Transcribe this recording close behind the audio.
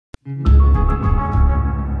Mo,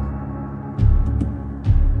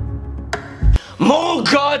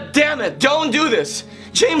 god damn it, don't do this!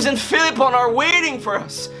 James and Philippon are waiting for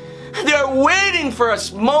us! They are waiting for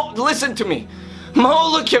us! Mo, listen to me!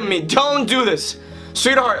 Mo, look at me, don't do this!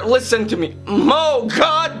 Sweetheart, listen to me! Mo,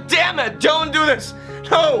 god damn it, don't do this!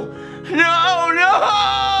 No! No, no!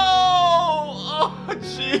 Oh,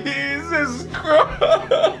 Jesus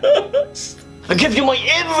Christ! I give you my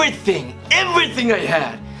everything! Everything I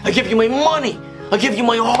had! I give you my money! I give you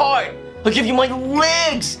my heart! I give you my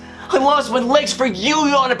legs! I lost my legs for you,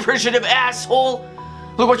 you unappreciative asshole!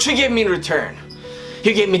 Look what you gave me in return.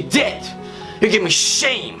 You gave me debt. You gave me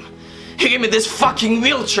shame. You gave me this fucking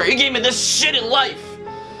wheelchair. You gave me this shitty life.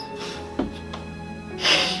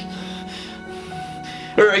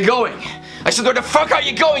 Where are you going? I said, where the fuck are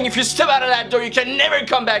you going? If you step out of that door, you can never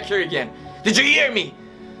come back here again. Did you hear me?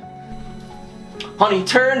 Honey,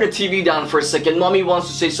 turn the TV down for a second. Mommy wants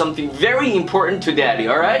to say something very important to Daddy,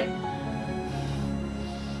 alright?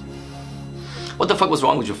 What the fuck was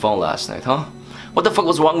wrong with your phone last night, huh? What the fuck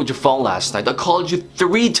was wrong with your phone last night? I called you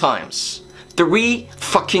 3 times. 3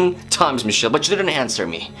 fucking times, Michelle, but you didn't answer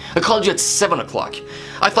me. I called you at 7 o'clock.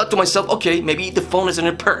 I thought to myself, okay, maybe the phone is in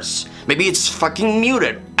your purse. Maybe it's fucking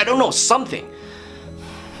muted. I don't know, something.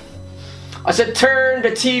 I said, turn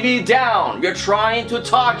the TV down. You're trying to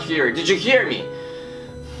talk here. Did you hear me?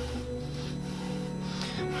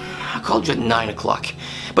 I called you at 9 o'clock.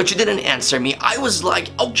 But you didn't answer me. I was like,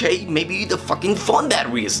 okay, maybe the fucking phone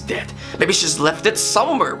battery is dead. Maybe she's left it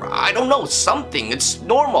somewhere. I don't know, something. It's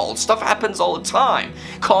normal. Stuff happens all the time.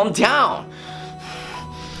 Calm down.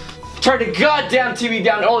 Turn the goddamn TV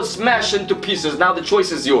down. Oh, it's smashed into pieces. Now the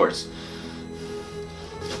choice is yours.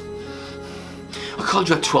 I called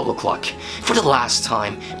you at 12 o'clock for the last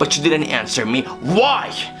time, but you didn't answer me.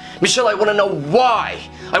 Why? Michelle, I want to know why.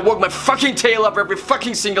 I work my fucking tail up every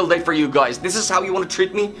fucking single day for you guys. This is how you want to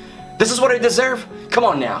treat me? This is what I deserve? Come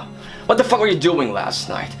on now. What the fuck were you doing last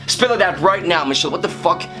night? Spill it out right now, Michelle. What the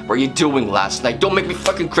fuck were you doing last night? Don't make me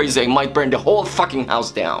fucking crazy. I might burn the whole fucking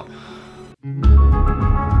house down.